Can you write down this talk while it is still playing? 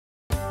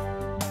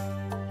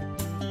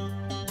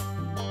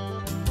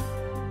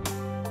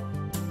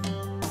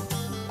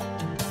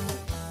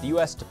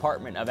U.S.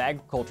 Department of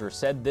Agriculture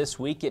said this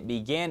week it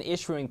began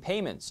issuing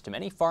payments to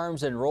many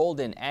farms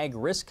enrolled in ag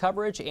risk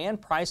coverage and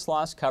price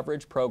loss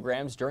coverage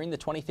programs during the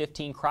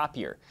 2015 crop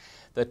year.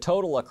 The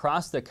total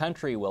across the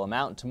country will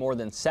amount to more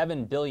than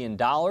 $7 billion.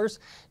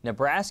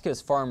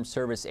 Nebraska's Farm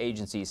Service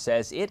Agency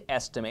says it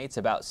estimates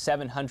about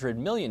 $700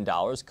 million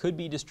could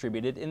be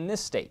distributed in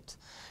this state.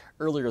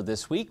 Earlier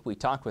this week, we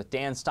talked with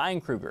Dan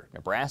Steinkruger,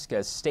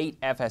 Nebraska's State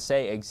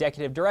FSA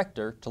Executive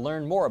Director, to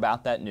learn more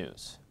about that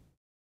news.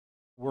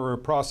 We're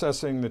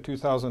processing the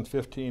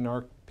 2015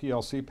 ARC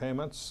PLC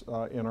payments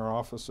in our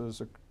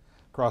offices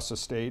across the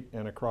state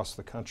and across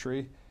the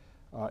country.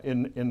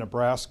 In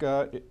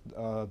Nebraska,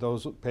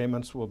 those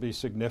payments will be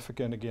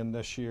significant again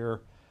this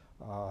year.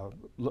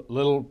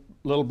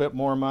 Little bit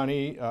more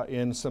money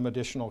in some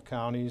additional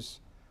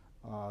counties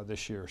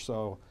this year.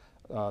 So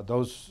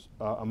those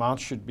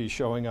amounts should be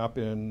showing up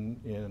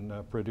in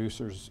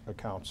producers'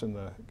 accounts in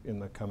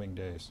the coming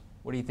days.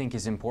 What do you think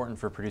is important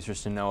for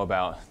producers to know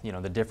about,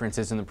 the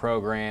differences in the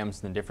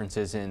programs, the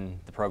differences in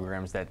the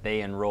programs that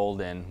they enrolled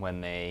in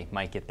when they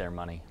might get their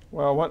money?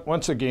 Well,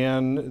 once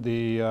again,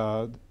 the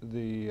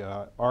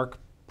ARC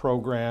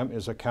program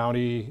is a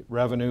county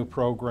revenue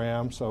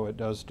program, so it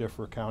does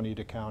differ county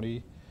to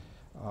county.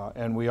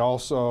 And we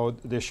also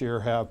this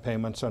year have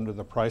payments under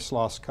the price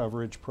loss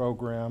coverage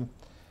program,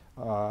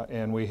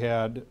 and we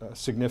had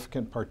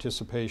significant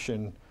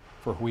participation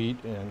for wheat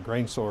and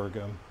grain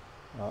sorghum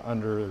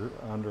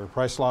under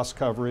price loss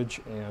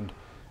coverage, and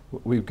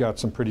we've got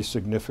some pretty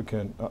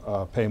significant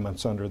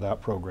payments under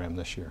that program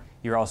this year.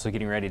 You're also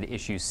getting ready to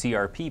issue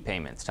CRP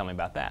payments. Tell me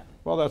about that.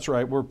 Well, that's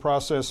right. We're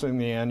processing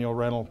the annual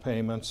rental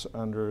payments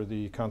under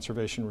the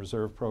Conservation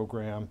Reserve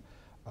Program.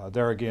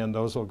 There again,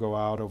 those will go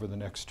out over the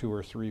next 2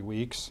 or 3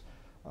 weeks.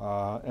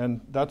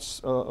 And that's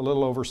a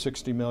little over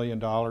 $60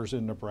 million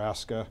in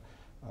Nebraska.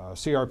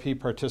 CRP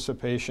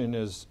participation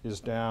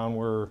is down.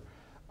 We're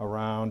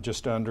around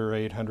just under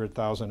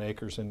 800,000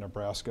 acres in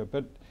Nebraska,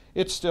 but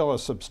it's still a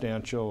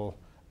substantial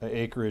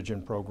acreage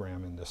and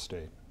program in this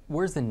state.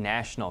 Where's the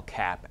national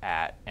cap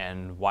at,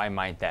 and why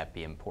might that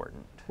be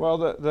important? Well,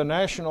 the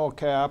national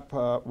cap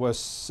was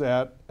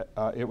set,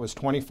 it was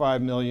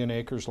 25 million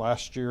acres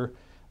last year.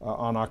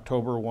 On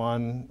October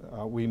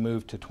 1, we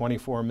moved to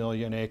 24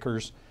 million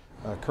acres.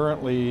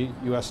 Currently,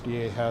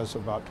 USDA has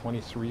about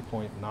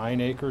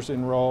 23.9 acres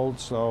enrolled,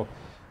 so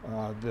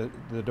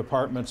the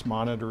department's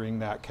monitoring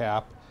that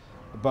cap.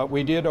 But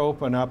we did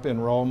open up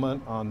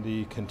enrollment on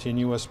the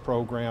continuous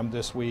program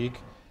this week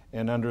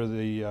and under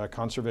the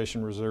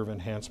Conservation Reserve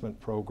Enhancement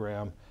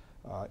Program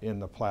in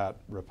the Platte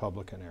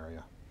Republican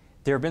area.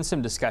 There have been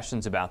some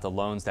discussions about the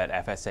loans that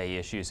FSA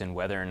issues and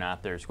whether or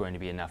not there's going to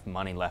be enough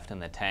money left in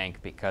the tank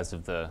because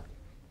of the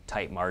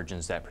tight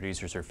margins that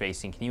producers are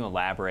facing. Can you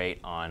elaborate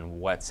on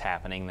what's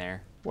happening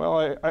there?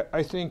 Well,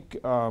 I think,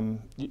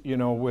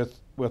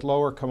 with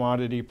lower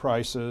commodity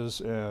prices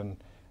and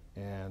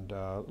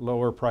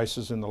lower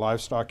prices in the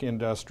livestock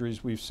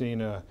industries, we've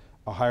seen a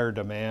higher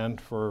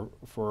demand for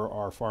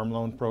our farm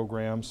loan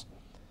programs.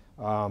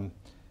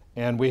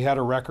 And we had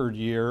a record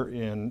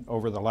year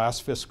over the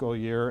last fiscal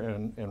year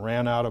and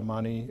ran out of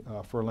money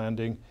for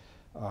lending.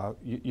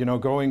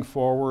 Going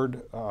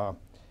forward,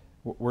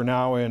 we're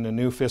now in a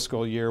new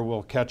fiscal year.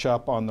 We'll catch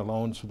up on the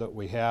loans that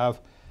we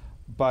have.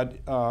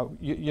 But,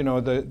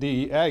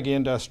 the ag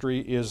industry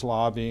is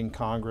lobbying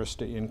Congress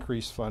to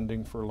increase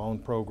funding for loan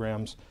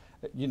programs,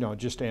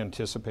 just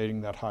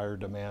anticipating that higher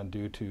demand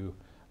due to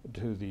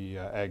the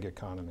ag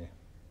economy.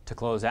 To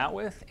close out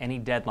with, any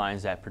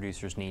deadlines that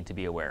producers need to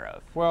be aware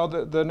of? Well,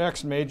 the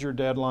next major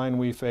deadline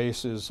we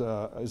face is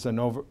a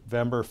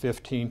November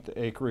 15th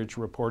acreage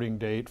reporting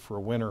date for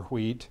winter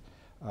wheat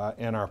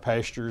and our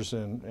pastures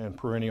and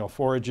perennial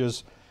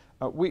forages.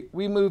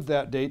 We moved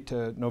that date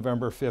to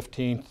November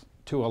 15th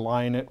to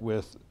align it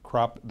with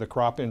the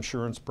crop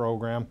insurance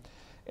program.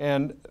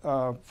 And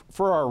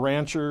for our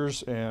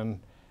ranchers and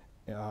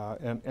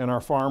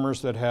our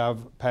farmers that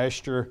have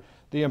pasture,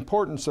 the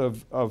importance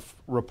of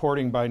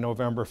reporting by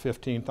November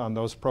 15th on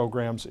those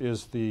programs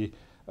is the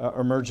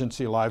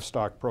emergency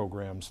livestock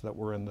programs that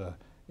were in the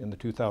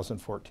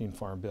 2014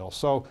 Farm Bill.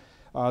 So,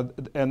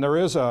 and there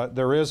is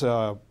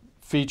a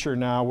feature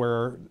now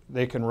where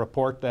they can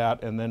report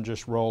that and then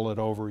just roll it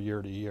over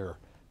year to year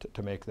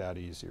to make that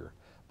easier.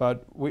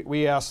 But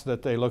we ask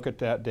that they look at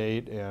that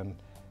date and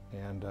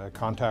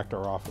contact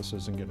our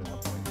offices and get an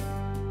appointment.